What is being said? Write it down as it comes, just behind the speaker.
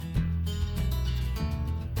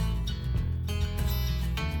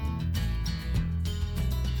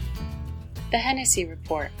The Hennessy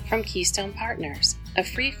Report from Keystone Partners, a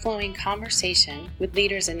free-flowing conversation with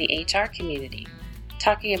leaders in the HR community,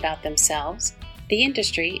 talking about themselves, the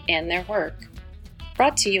industry, and their work.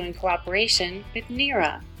 Brought to you in cooperation with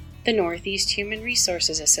NERA, the Northeast Human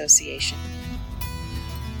Resources Association.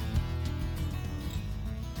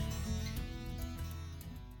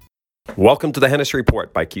 Welcome to the Hennessy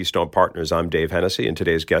Report by Keystone Partners. I'm Dave Hennessy, and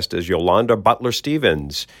today's guest is Yolanda Butler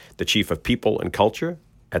Stephens, the Chief of People and Culture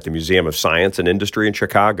at the Museum of Science and Industry in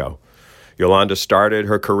Chicago. Yolanda started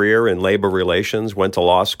her career in labor relations, went to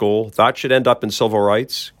law school, thought she'd end up in civil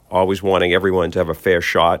rights, always wanting everyone to have a fair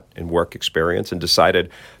shot in work experience, and decided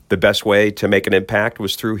the best way to make an impact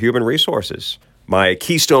was through human resources. My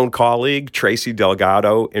Keystone colleague, Traci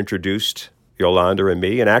Delgado, introduced Yolanda and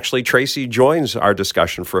me, and actually Traci joins our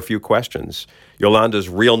discussion for a few questions. Yolanda's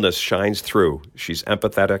realness shines through. She's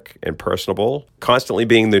empathetic and personable. Constantly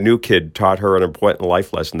being the new kid taught her an important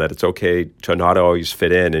life lesson that it's okay to not always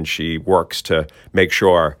fit in, and she works to make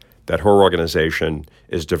sure that her organization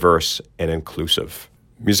is diverse and inclusive.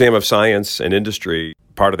 Museum of Science and Industry,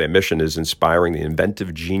 part of their mission is inspiring the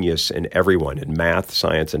inventive genius in everyone in math,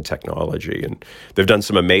 science, and technology. And they've done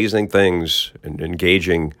some amazing things in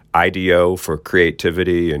engaging IDEO for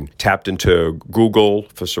creativity and tapped into Google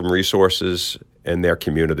for some resources in their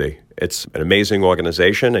community. It's an amazing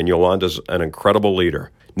organization, and Yolanda's an incredible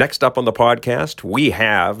leader. Next up on the podcast, we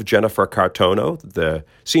have Jennifer Cartono, the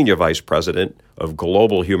Senior Vice President of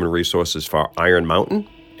Global Human Resources for Iron Mountain.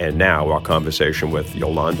 And now our conversation with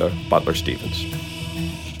Yolanda Butler Stephens.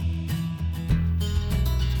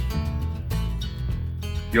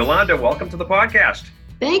 Yolanda, welcome to the podcast.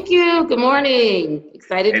 Thank you. Good morning.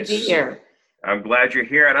 Excited to be here. I'm glad you're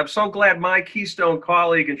here. And I'm so glad my Keystone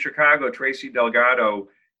colleague in Chicago, Traci Delgado,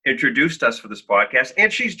 introduced us for this podcast.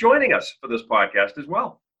 And she's joining us for this podcast as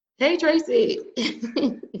well. Hey, Traci.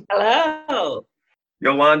 Hello.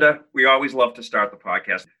 Yolanda, we always love to start the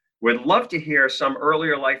podcast. We'd love to hear some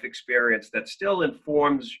earlier life experience that still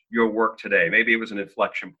informs your work today. Maybe it was an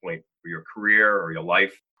inflection point for your career or your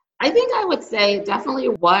life. I think I would say it definitely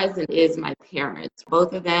was and is my parents.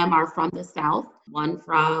 Both of them are from the South, one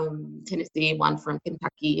from Tennessee, one from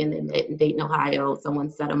Kentucky, and then in Dayton, Ohio.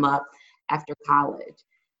 Someone set them up after college.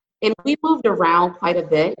 And we moved around quite a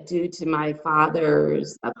bit due to my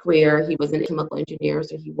father's career. He was a chemical engineer,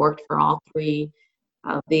 so he worked for all three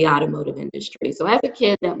of the automotive industry. So as a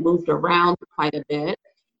kid that moved around quite a bit,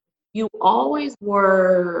 you always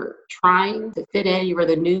were trying to fit in. You were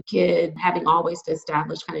the new kid, having always to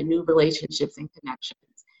establish kind of new relationships and connections.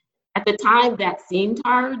 At the time, that seemed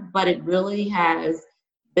hard, but it really has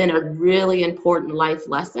been a really important life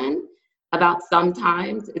lesson about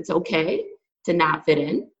sometimes it's okay to not fit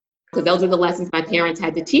in. Because those are the lessons my parents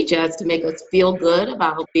had to teach us to make us feel good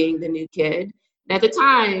about being the new kid. And at the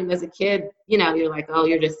time, as a kid, you're like, oh,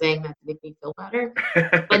 you're just saying that to make me feel better.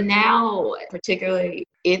 But now, particularly,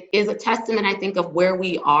 it is a testament, I think, of where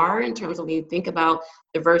we are in terms of when you think about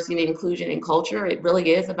diversity and inclusion and culture. It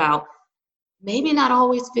really is about maybe not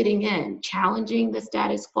always fitting in, challenging the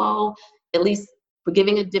status quo, at least for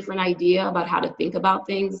giving a different idea about how to think about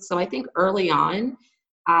things. So I think early on,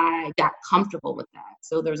 I got comfortable with that.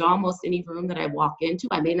 So there's almost any room that I walk into,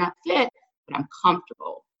 I may not fit, but I'm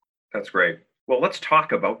comfortable. That's great. Well, let's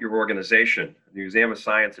talk about your organization, the Museum of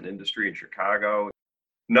Science and Industry in Chicago.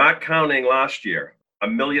 Not counting last year,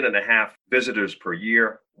 1.5 million visitors per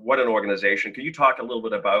year. What an organization. Can you talk a little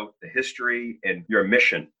bit about the history and your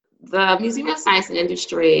mission? The Museum of Science and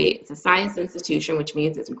Industry is a science institution, which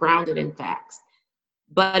means it's grounded in facts.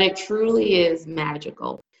 But it truly is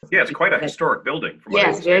magical. Yeah, it's quite a historic building.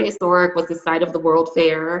 Yes, very historic. Was the site of the World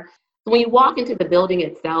Fair. So when you walk into the building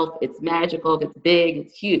itself, it's magical, it's big,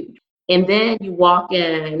 it's huge. And then you walk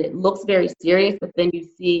in and it looks very serious, but then you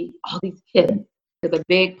see all these kids. Because a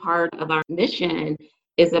big part of our mission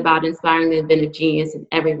is about inspiring the inventive genius in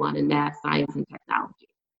everyone in math, science, and technology.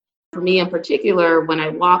 For me in particular, when I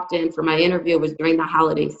walked in for my interview, it was during the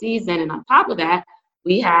holiday season. And on top of that,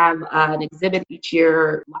 we have an exhibit each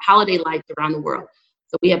year, holiday lights around the world.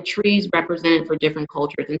 So we have trees represented for different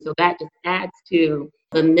cultures. And so that just adds to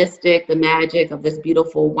the mystic, the magic of this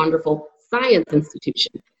beautiful, wonderful science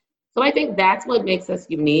institution. So I think that's what makes us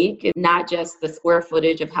unique, not just the square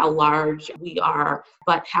footage of how large we are,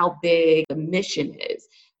 but how big the mission is,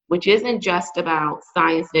 which isn't just about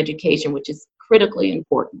science and education, which is critically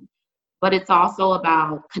important, but it's also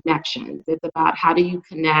about connections. It's about how do you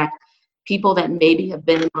connect people that maybe have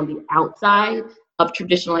been on the outside of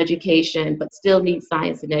traditional education, but still need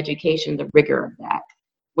science and education, the rigor of that.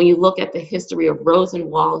 When you look at the history of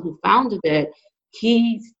Rosenwald, who founded it,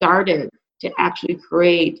 he started to actually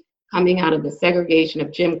create coming out of the segregation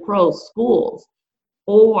of Jim Crow schools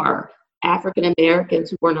for African Americans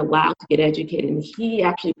who weren't allowed to get educated. And he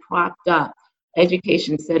actually propped up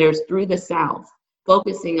education centers through the South,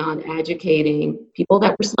 focusing on educating people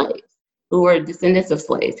that were slaves, who were descendants of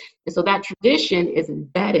slaves. And so that tradition is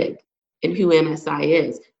embedded in who MSI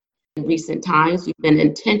is. In recent times, we've been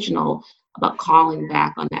intentional about calling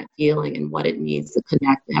back on that feeling and what it means to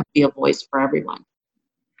connect and be a voice for everyone.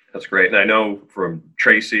 That's great. And I know from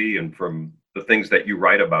Traci and from the things that you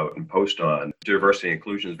write about and post on, diversity and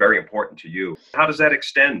inclusion is very important to you. How does that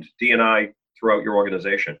extend D&I throughout your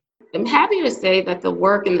organization? I'm happy to say that the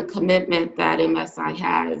work and the commitment that MSI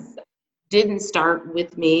has didn't start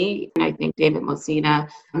with me. And I think David Mosina,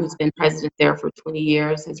 who's been president there for 20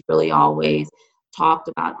 years, has really always talked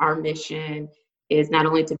about our mission is not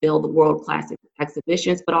only to build the world-class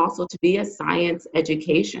exhibitions, but also to be a science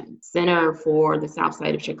education center for the South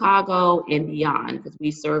Side of Chicago and beyond, because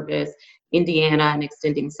we service Indiana and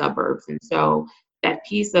extending suburbs. And so that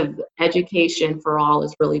piece of education for all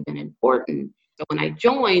has really been important. So when I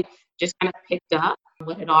joined, just kind of picked up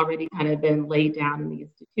what had already kind of been laid down in the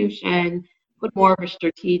institution, put more of a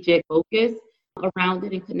strategic focus around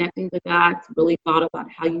it and connecting the dots, really thought about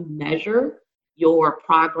how you measure your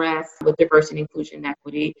progress with diversity, inclusion, and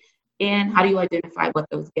equity, and how do you identify what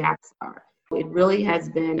those gaps are. It really has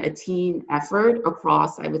been a team effort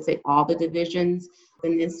across, I would say, all the divisions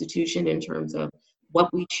in the institution in terms of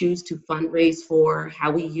what we choose to fundraise for, how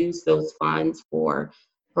we use those funds for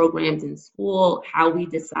programs in school, how we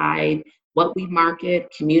decide what we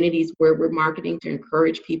market, communities where we're marketing to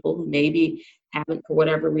encourage people who maybe haven't, for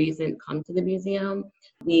whatever reason, come to the museum.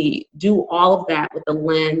 We do all of that with the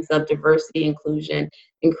lens of diversity, inclusion,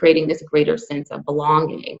 and creating this greater sense of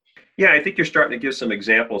belonging. Yeah, I think you're starting to give some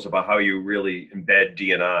examples about how you really embed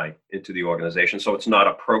D&I into the organization. So it's not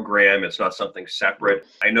a program, it's not something separate.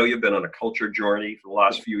 I know you've been on a culture journey for the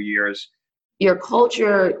last few years. Your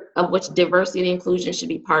culture, of which diversity and inclusion should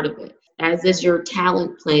be part of it, as is your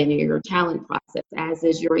talent planning, your talent process, as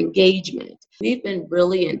is your engagement. We've been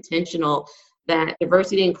really intentional that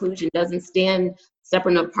diversity and inclusion doesn't stand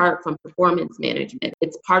separate and apart from performance management.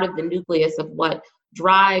 It's part of the nucleus of what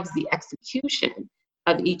drives the execution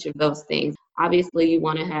of each of those things. Obviously, you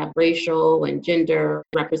want to have racial and gender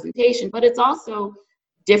representation, but it's also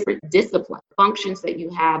different discipline functions that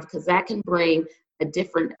you have, because that can bring a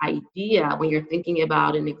different idea when you're thinking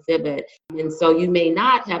about an exhibit. And so you may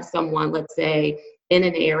not have someone, let's say, in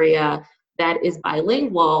an area that is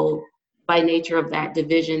bilingual by nature of that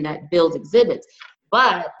division that builds exhibits,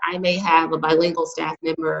 but I may have a bilingual staff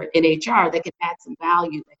member in HR that can add some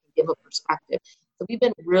value, that can give a perspective. So we've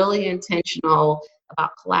been really intentional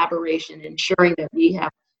about collaboration, ensuring that we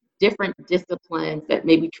have different disciplines that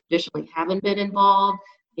maybe traditionally haven't been involved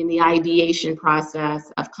in the ideation process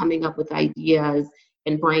of coming up with ideas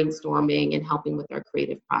and brainstorming and helping with our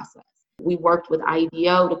creative process. We worked with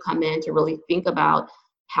IDEO to come in to really think about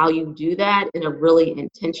how you do that in a really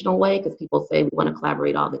intentional way, because people say we want to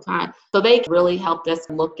collaborate all the time. So they really helped us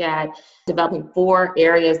look at developing 4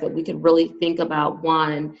 areas that we could really think about.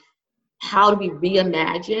 One, how do we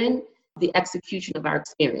reimagine the execution of our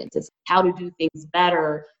experiences? How to do things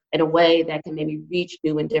better in a way that can maybe reach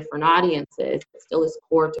new and different audiences, but still is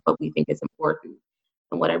core to what we think is important.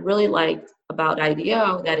 And what I really liked about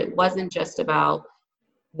IDEO, that it wasn't just about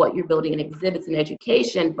what you're building in exhibits and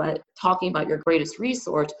education, but talking about your greatest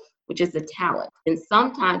resource, which is the talent. And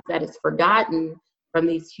sometimes that is forgotten from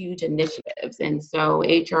these huge initiatives. And so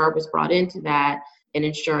HR was brought into that and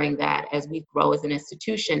ensuring that as we grow as an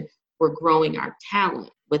institution, we're growing our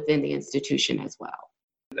talent within the institution as well.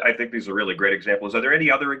 I think these are really great examples. Are there any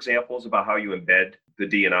other examples about how you embed the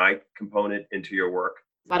D&I component into your work?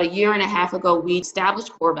 About a year and a half ago, we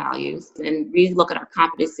established core values and really look at our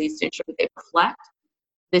competencies to ensure that they reflect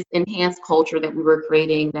this enhanced culture that we were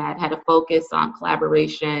creating, that had a focus on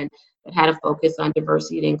collaboration, that had a focus on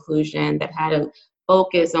diversity and inclusion, that had a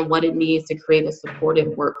focus on what it means to create a supportive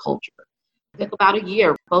work culture. It took about a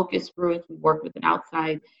year. Focus groups, we worked with an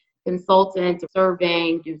outside consultant,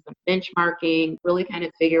 surveying, do some benchmarking, really kind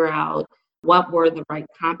of figure out what were the right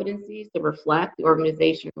competencies to reflect the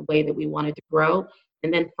organization the way that we wanted to grow.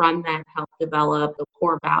 And then from that, help develop the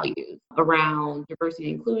core values around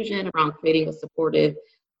diversity and inclusion, around creating a supportive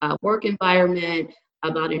work environment,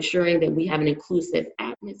 about ensuring that we have an inclusive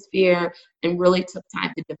atmosphere, and really took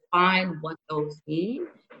time to define what those mean.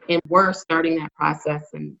 And we're starting that process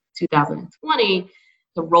in 2020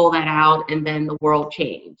 to roll that out, and then the world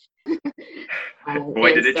changed.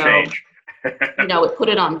 Boy, did it change. It put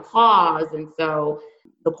it on pause. And so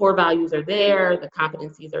the core values are there, the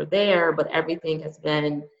competencies are there, but everything has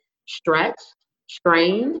been stretched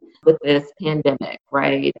strained with this pandemic,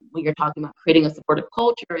 right? When you're talking about creating a supportive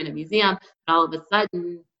culture in a museum, all of a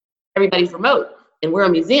sudden everybody's remote and we're a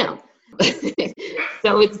museum.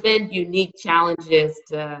 So it's been unique challenges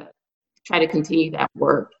to try to continue that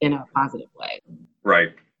work in a positive way.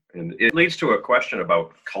 Right. And it leads to a question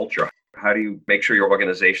about culture. How do you make sure your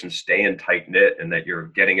organization's staying tight-knit and that you're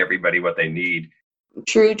getting everybody what they need?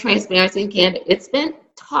 True transparency and candor. It's been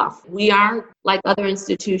tough. We aren't like other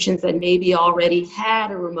institutions that maybe already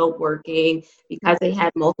had a remote working because they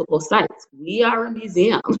had multiple sites. We are a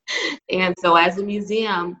museum. And so as a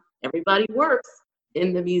museum, everybody works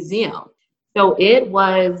in the museum. So it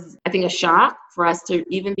was, I think, a shock for us to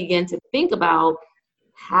even begin to think about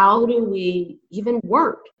how do we even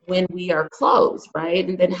work when we are closed, right?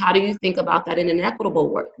 And then how do you think about that in an equitable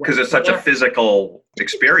way? Because it's such a physical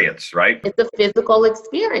experience, right? It's a physical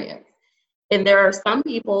experience. And there are some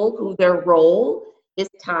people who their role is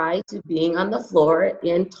tied to being on the floor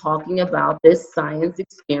and talking about this science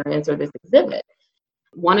experience or this exhibit.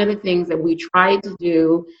 One of the things that we tried to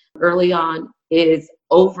do early on is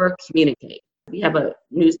over communicate. We have a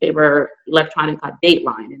newspaper electronic called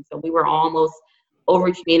Dateline, and so we were almost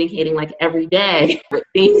over communicating like every day with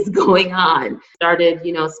things going on. Started,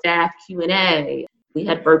 staff Q&A. We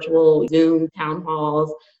had virtual Zoom town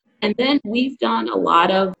halls. And then we've done a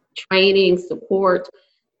lot of training support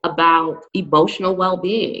about emotional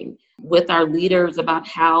well-being with our leaders about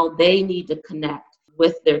how they need to connect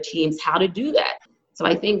with their teams, how to do that. So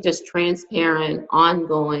I think just transparent,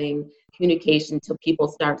 ongoing communication till people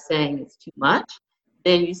start saying it's too much.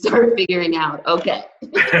 Then you start figuring out, okay.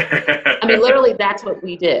 I mean, literally, that's what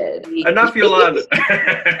we did. Enough, Yolanda.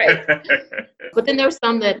 Right. But then there's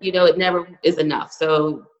some that, it never is enough.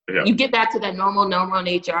 So you get back to that normal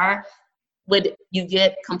in HR. When you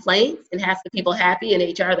get complaints and half the people happy in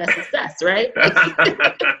HR, that's success, right?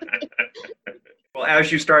 Well,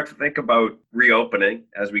 as you start to think about reopening,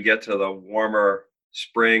 as we get to the warmer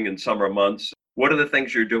spring and summer months, what are the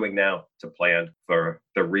things you're doing now to plan for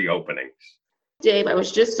the reopenings? Dave, I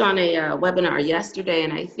was just on a webinar yesterday,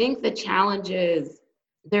 and I think the challenge is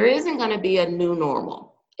there isn't going to be a new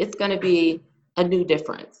normal. It's going to be a new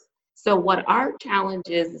difference. So what our challenge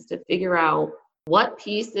is to figure out what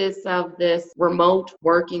pieces of this remote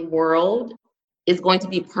working world is going to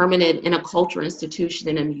be permanent in a cultural institution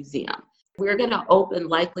in a museum. We're going to open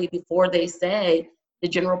likely before they say the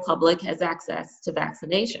general public has access to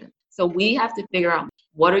vaccination. So we have to figure out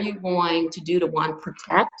what are you going to do to, one,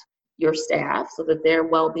 protect your staff so that their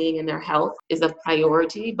well-being and their health is a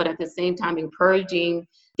priority, but at the same time encouraging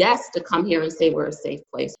guests to come here and say we're a safe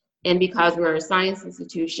place. And because we're a science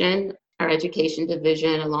institution, our education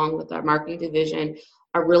division along with our marketing division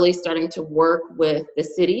are really starting to work with the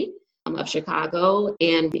city of Chicago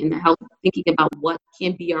and in the health, thinking about what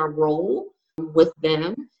can be our role with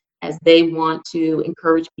them as they want to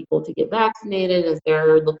encourage people to get vaccinated, as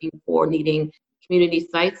they're looking for needing community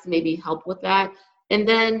sites to maybe help with that. And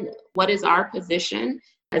then what is our position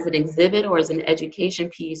as an exhibit or as an education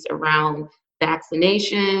piece around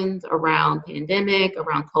vaccinations, around pandemic,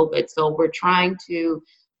 around COVID. So we're trying to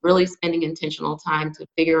really spending intentional time to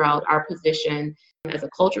figure out our position as a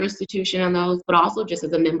culture institution on those, but also just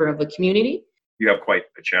as a member of a community. You have quite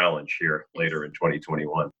a challenge here later in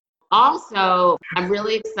 2021. Also, I'm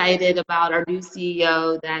really excited about our new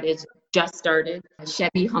CEO that is just started,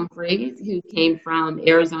 Chevy Humphreys, who came from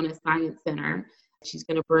Arizona Science Center. She's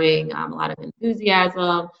going to bring a lot of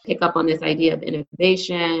enthusiasm, pick up on this idea of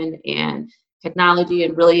innovation and technology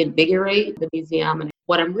and really invigorate the museum. And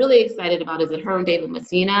what I'm really excited about is that her and David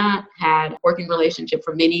Messina had a working relationship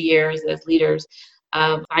for many years as leaders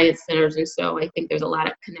of science centers. And so I think there's a lot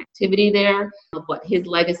of connectivity there of what his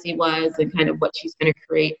legacy was and kind of what she's going to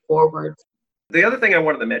create forward. The other thing I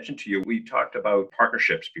wanted to mention to you, we talked about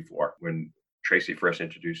partnerships before when Traci first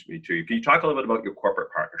introduced me to you. Can you talk a little bit about your corporate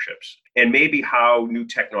partnerships and maybe how new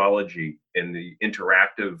technology and the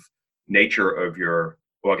interactive nature of your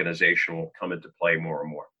organization will come into play more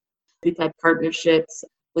and more? We've had partnerships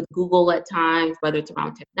with Google at times, whether it's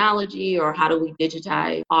around technology or how do we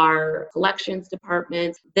digitize our collections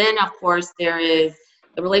departments. Then, of course, there is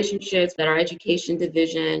the relationships that our education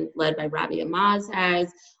division, led by Rabia Maz,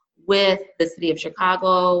 has with the city of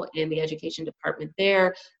Chicago and the education department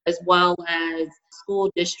there, as well as school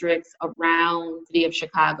districts around the city of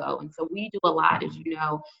Chicago. And so we do a lot, as you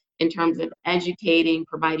know, in terms of educating,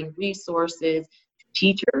 providing resources to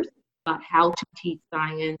teachers about how to teach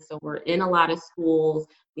science. So we're in a lot of schools.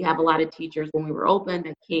 We have a lot of teachers when we were open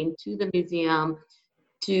that came to the museum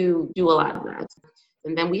to do a lot of that.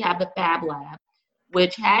 And then we have the Fab Lab,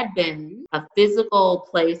 which had been a physical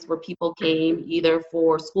place where people came either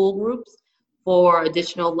for school groups for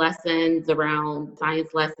additional lessons around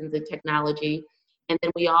science lessons and technology. And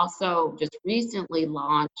then we also just recently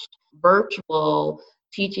launched virtual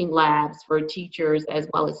teaching labs for teachers as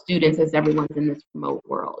well as students, as everyone's in this remote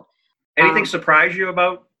world. Anything surprise you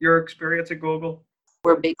about your experience at Google?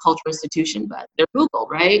 We're a big cultural institution, but they're Google,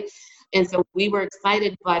 right? And so we were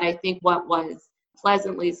excited, but I think what was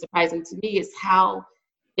pleasantly surprising to me is how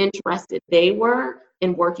interested they were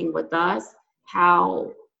in working with us,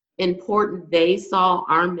 how important they saw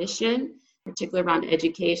our mission, particularly around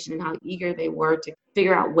education, and how eager they were to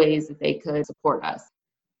figure out ways that they could support us.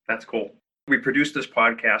 That's cool. We produced this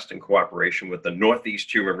podcast in cooperation with the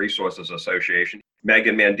Northeast Human Resources Association.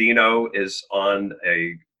 Megan Mandino is on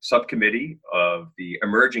a subcommittee of the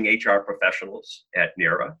emerging HR professionals at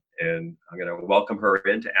NERA, and I'm going to welcome her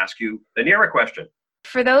in to ask you the NERA question.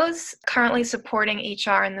 For those currently supporting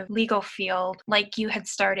HR in the legal field, like you had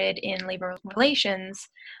started in labor relations,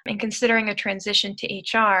 and considering a transition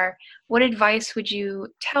to HR, what advice would you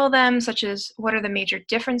tell them, such as what are the major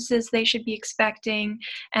differences they should be expecting,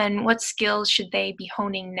 and what skills should they be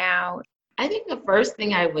honing now? I think the first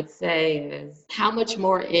thing I would say is how much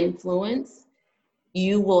more influence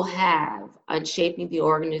you will have on shaping the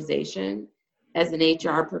organization as an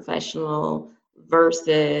HR professional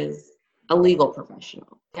versus a legal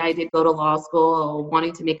professional. I did go to law school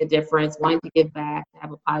wanting to make a difference, wanting to give back,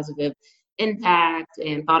 have a positive impact,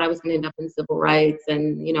 and thought I was going to end up in civil rights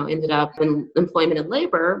and, ended up in employment and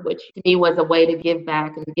labor, which to me was a way to give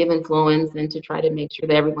back and to give influence and to try to make sure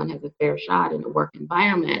that everyone has a fair shot in a work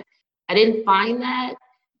environment. I didn't find that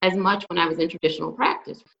as much when I was in traditional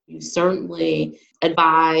practice. You certainly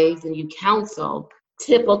advise and you counsel.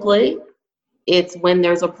 Typically, it's when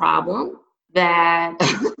there's a problem that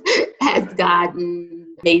has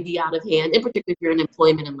gotten maybe out of hand, in particular if you're in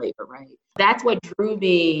employment and labor, right? That's what drew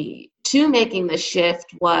me to making the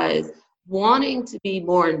shift, was wanting to be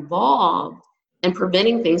more involved and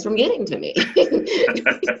preventing things from getting to me.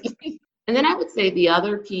 And then I would say the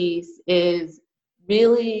other piece is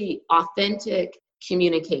really authentic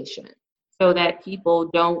communication, so that people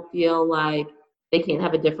don't feel like they can't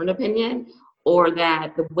have a different opinion, or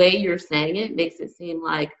that the way you're saying it makes it seem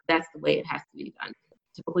like that's the way it has to be done.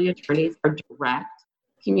 Typically, attorneys are direct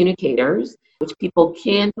communicators, which people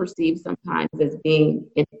can perceive sometimes as being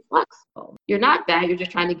inflexible. You're not that, you're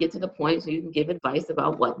just trying to get to the point so you can give advice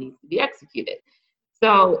about what needs to be executed.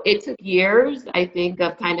 So it took years, I think,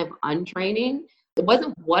 of kind of untraining. It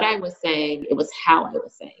wasn't what I was saying, it was how I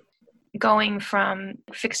was saying. Going from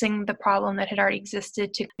fixing the problem that had already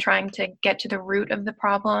existed to trying to get to the root of the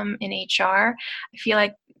problem in HR, I feel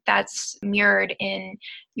like that's mirrored in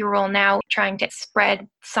your role now, trying to spread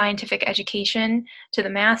scientific education to the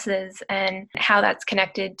masses, and how that's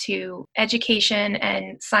connected to education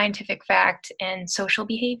and scientific fact and social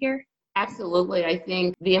behavior. Absolutely. I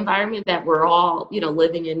think the environment that we're all,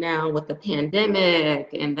 living in now with the pandemic,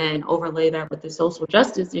 and then overlay that with the social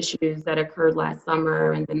justice issues that occurred last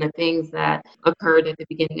summer, and then the things that occurred at the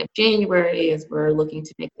beginning of January as we're looking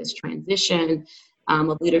to make this transition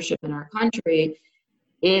of leadership in our country,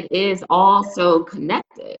 it is all so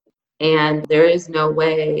connected. And there is no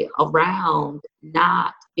way around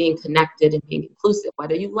not being connected and being inclusive,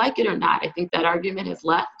 whether you like it or not. I think that argument has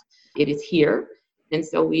left. It is here. And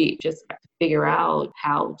so we just have to figure out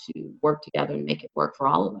how to work together and make it work for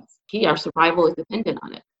all of us. Our survival is dependent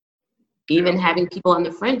on it. Even having people on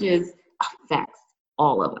the fringes affects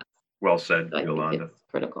all of us. Well said, So Yolanda. it's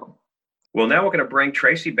critical. Well, now we're going to bring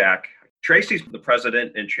Traci back. Traci's the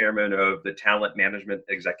president and chairman of the Talent Management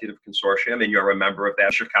Executive Consortium, and you're a member of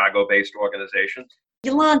that Chicago-based organization.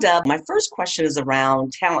 Yolanda, my first question is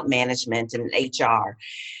around talent management and HR.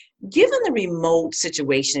 Given the remote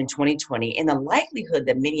situation in 2020 and the likelihood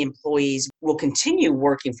that many employees will continue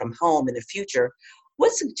working from home in the future,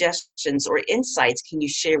 what suggestions or insights can you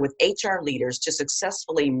share with HR leaders to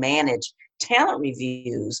successfully manage talent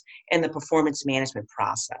reviews and the performance management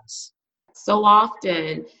process? So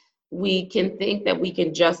often we can think that we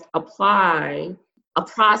can just apply a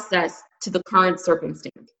process to the current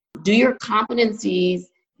circumstance. Do your competencies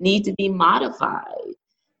need to be modified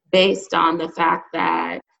based on the fact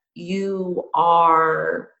that you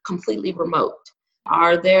are completely remote?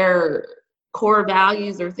 Are there core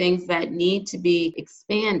values or things that need to be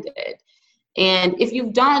expanded? And if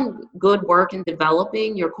you've done good work in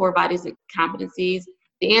developing your core values and competencies,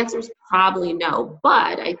 the answer is probably no.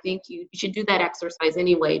 But I think you should do that exercise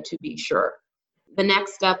anyway to be sure. The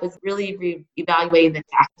next step is really evaluating the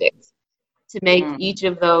tactics to make each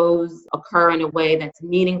of those occur in a way that's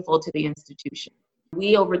meaningful to the institution.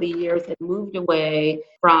 We, over the years, had moved away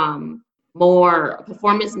from more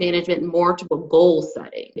performance management, more to a goal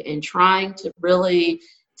setting and trying to really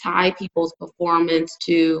tie people's performance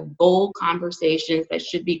to goal conversations that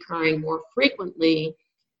should be occurring more frequently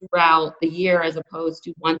throughout the year as opposed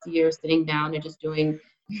to once a year sitting down and just doing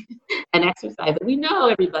an exercise that we know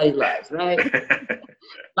everybody loves, right?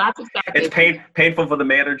 Lots of stuff. It's painful for the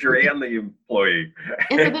manager and the employee.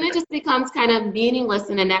 And so then it just becomes kind of meaningless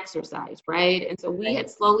in an exercise, right? And so we had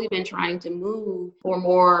slowly been trying to move for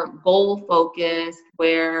more goal focused,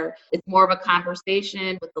 where it's more of a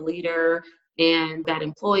conversation with the leader and that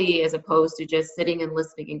employee as opposed to just sitting and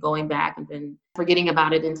listening and going back and then forgetting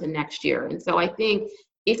about it into next year. And so I think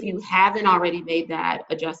if you haven't already made that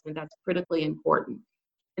adjustment, that's critically important.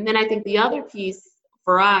 And then I think the other piece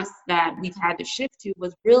for us that we've had to shift to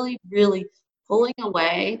was really, really pulling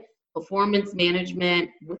away performance management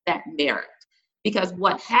with that merit. Because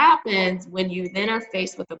what happens when you then are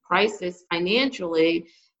faced with a crisis financially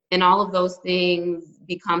and all of those things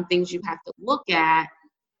become things you have to look at,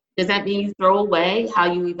 does that mean you throw away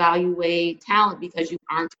how you evaluate talent because you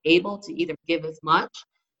aren't able to either give as much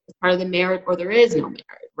as part of the merit or there is no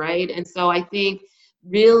merit, right? And so I think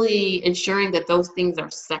really ensuring that those things are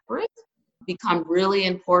separate become really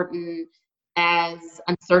important as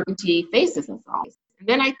uncertainty faces us all. And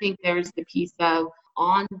then I think there's the piece of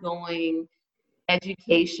ongoing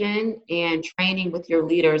education and training with your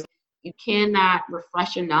leaders. You cannot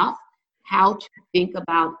refresh enough how to think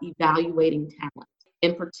about evaluating talent.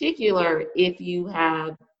 In particular, if you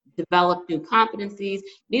have developed new competencies,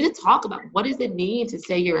 you need to talk about what does it mean to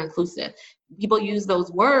say you're inclusive. People use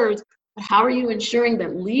those words, but how are you ensuring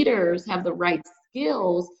that leaders have the right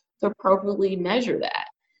skills to appropriately measure that?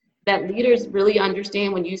 That leaders really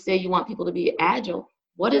understand when you say you want people to be agile,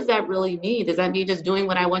 what does that really mean? Does that mean just doing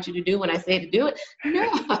what I want you to do when I say to do it?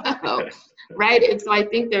 No, right? And so I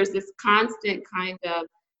think there's this constant kind of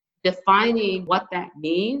defining what that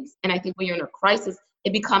means. And I think when you're in a crisis,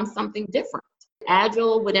 it becomes something different.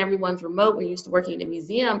 Agile, when everyone's remote, when you're used to working in a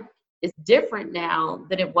museum, is different now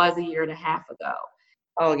than it was a year and a half ago.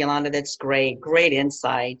 Oh, Yolanda, that's great. Great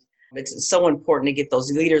insight. It's so important to get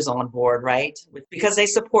those leaders on board, right? Because they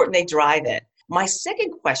support and they drive it. My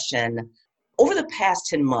second question, over the past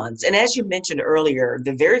 10 months, and as you mentioned earlier,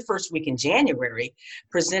 the very first week in January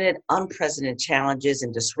presented unprecedented challenges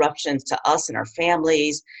and disruptions to us and our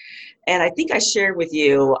families. And I think I shared with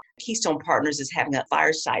you, Keystone Partners is having a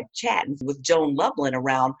fireside chat with Joan Lublin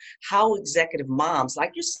around how executive moms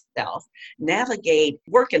like yourself navigate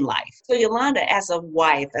work and life. So Yolanda, as a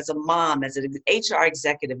wife, as a mom, as an HR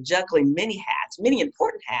executive, juggling many hats, many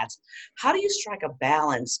important hats, how do you strike a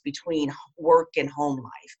balance between work and home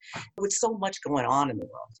life with so much going on in the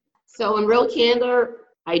world? So in real candor,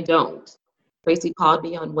 I don't. Tracy called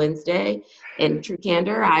me on Wednesday. In true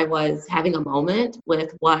candor, I was having a moment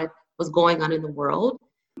with what was going on in the world.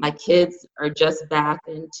 My kids are just back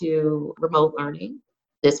into remote learning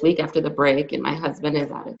this week after the break, and my husband is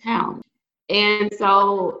out of town. And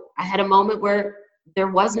so I had a moment where there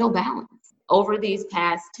was no balance. Over these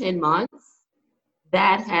past 10 months,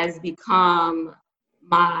 that has become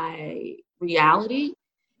my reality,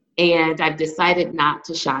 and I've decided not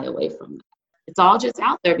to shy away from that. It's all just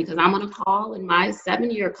out there because I'm on a call and my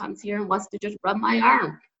 7-year comes here and wants to just rub my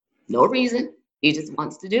arm. No reason. He just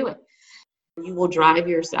wants to do it. You will drive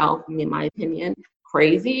yourself, in my opinion,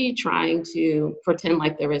 crazy trying to pretend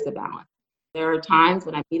like there is a balance. There are times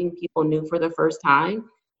when I'm meeting people new for the first time,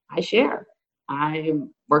 I share.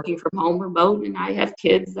 I'm working from home remote and I have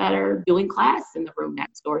kids that are doing class in the room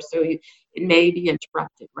next door, so it may be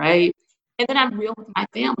interrupted, right? And then I'm real with my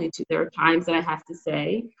family too. There are times that I have to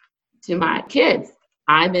say to my kids,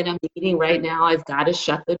 I'm in a meeting right now, I've got to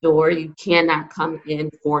shut the door, you cannot come in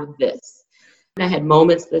for this. And I had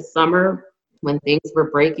moments this summer when things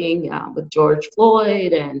were breaking with George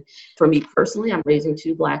Floyd. And for me personally, I'm raising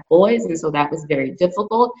 2 Black boys. And so that was very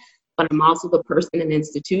difficult. But I'm also the person in the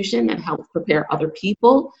institution that helps prepare other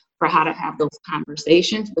people for how to have those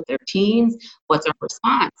conversations with their teams. What's our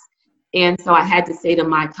response? And so I had to say to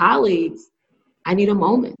my colleagues, I need a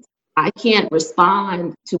moment. I can't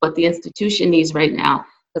respond to what the institution needs right now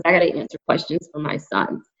because I got to answer questions for my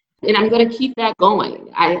sons. And I'm going to keep that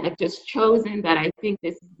going. I've just chosen that I think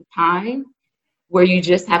this is the time where you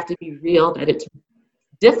just have to be real, that it's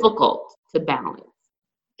difficult to balance.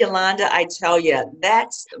 Yolanda, I tell you,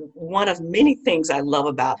 that's one of many things I love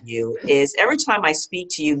about you is every time I speak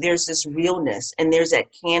to you, there's this realness and there's that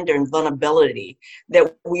candor and vulnerability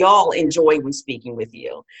that we all enjoy when speaking with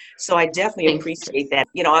you. So I definitely appreciate that.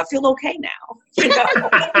 You know, I feel okay now. You know?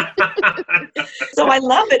 So I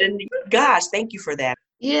love it. And gosh, thank you for that.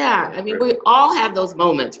 Yeah, I mean, we all have those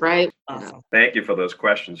moments, right? Awesome. Thank you for those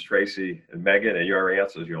questions, Traci and Megan, and your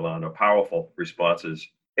answers, Yolanda. Powerful responses.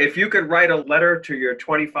 If you could write a letter to your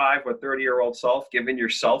 25 or 30-year-old self, giving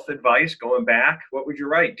yourself advice going back, what would you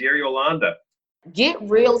write? Dear Yolanda. Get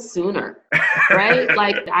real sooner, right?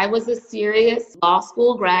 Like I was a serious law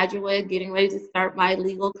school graduate getting ready to start my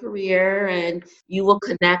legal career, and you will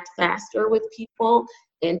connect faster with people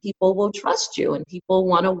and people will trust you and people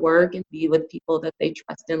want to work and be with people that they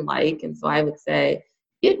trust and like. And so I would say,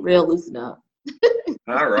 get real, loosen up.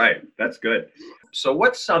 All right, that's good. So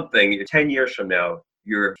what's something 10 years from now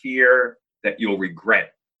you're here that you'll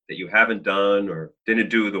regret that you haven't done or didn't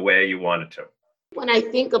do the way you wanted to? When I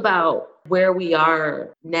think about where we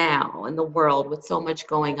are now in the world with so much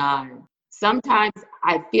going on, sometimes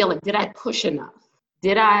I feel like, did I push enough?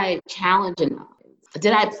 Did I challenge enough?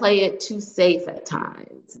 Did I play it too safe at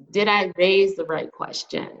times? Did I raise the right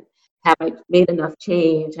question? Have I made enough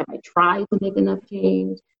change? Have I tried to make enough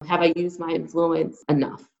change? Have I used my influence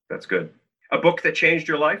enough? That's good. A book that changed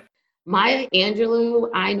your life? Maya Angelou,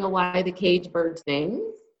 I Know Why the Caged Bird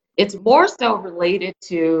Sings. It's more so related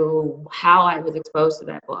to how I was exposed to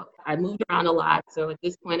that book. I moved around a lot. So at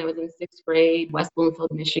this point, I was in 6th grade, West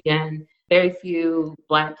Bloomfield, Michigan. Very few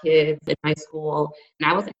Black kids in my school. And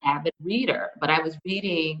I was an avid reader, but I was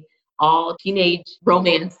reading all teenage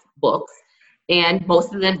romance books. And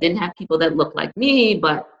most of them didn't have people that looked like me,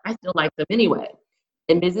 but I still liked them anyway.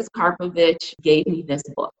 And Mrs. Karpovich gave me this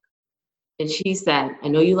book. And she said, I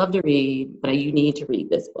know you love to read, but you need to read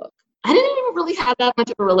this book. I didn't even really have that much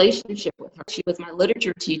of a relationship with her. She was my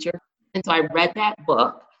literature teacher. And so I read that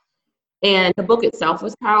book. And the book itself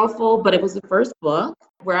was powerful, but it was the first book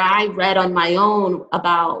where I read on my own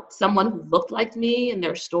about someone who looked like me and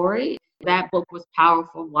their story. That book was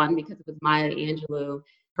powerful, one, because it was Maya Angelou,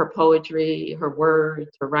 her poetry, her words,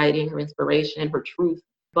 her writing, her inspiration, her truth.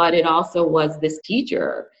 But it also was this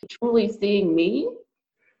teacher truly seeing me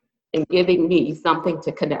and giving me something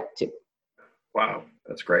to connect to. Wow,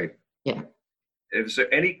 that's great. Yeah. Is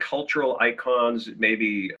there any cultural icons,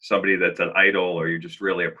 maybe somebody that's an idol or you just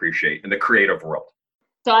really appreciate in the creative world?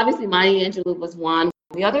 So obviously Maya Angelou was one.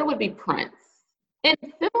 The other would be Prince. And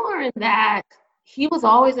similar in that he was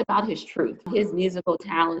always about his truth, his musical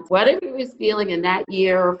talents. Whatever he was feeling in that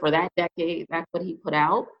year or for that decade, that's what he put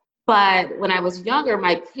out. But when I was younger,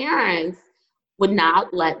 my parents would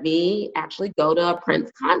not let me actually go to a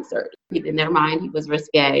Prince concert. In their mind, he was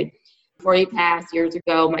risque. Before he passed years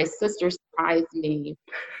ago, my sister surprised me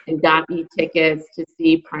and got me tickets to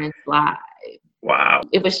see Prince live. Wow.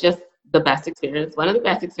 It was just the best experience, one of the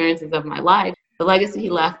best experiences of my life. The legacy he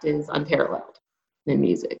left is unparalleled in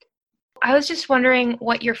music. I was just wondering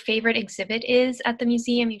what your favorite exhibit is at the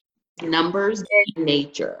museum. Numbers and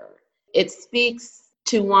nature. It speaks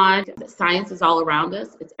to one, that science is all around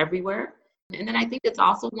us. It's everywhere. And then I think it's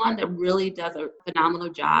also one that really does a phenomenal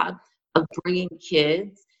job of bringing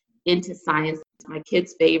kids into science. My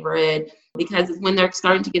kids' favorite, because when they're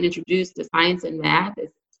starting to get introduced to science and math,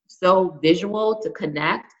 it's so visual to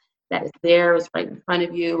connect that it's there, it's right in front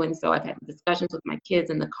of you. And so I've had discussions with my kids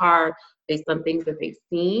in the car based on things that they've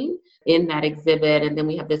seen in that exhibit. And then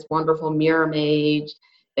we have this wonderful mirror maze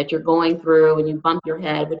that you're going through and you bump your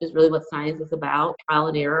head, which is really what science is about, trial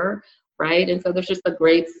and error, right? And so there's just a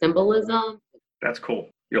great symbolism. That's cool.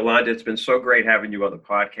 Yolanda, it's been so great having you on the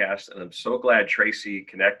podcast, and I'm so glad Traci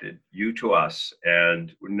connected you to us.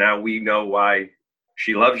 And now we know why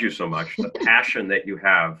she loves you so much. The passion that you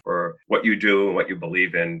have for what you do and what you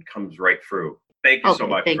believe in comes right through. Thank you so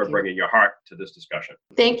much for bringing your heart to this discussion.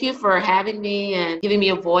 Thank you for having me and giving me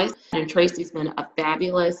a voice. And Traci's been a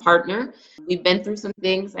fabulous partner. We've been through some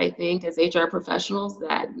things, I think, as HR professionals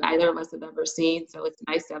that neither of us have ever seen. So it's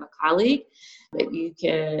nice to have a colleague that you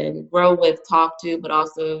can grow with, talk to, but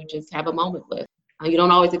also just have a moment with. You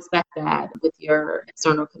don't always expect that with your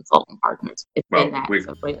external consultant partners. It's been that,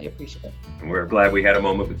 so greatly appreciate it. And we're glad we had a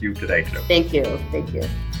moment with you today, too. Thank you. Thank you.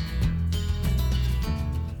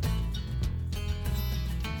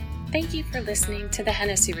 Thank you for listening to the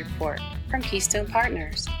Hennessy Report from Keystone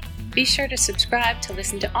Partners. Be sure to subscribe to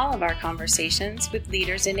listen to all of our conversations with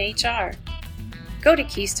leaders in HR. Go to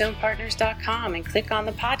KeystonePartners.com and click on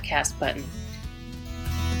the podcast button.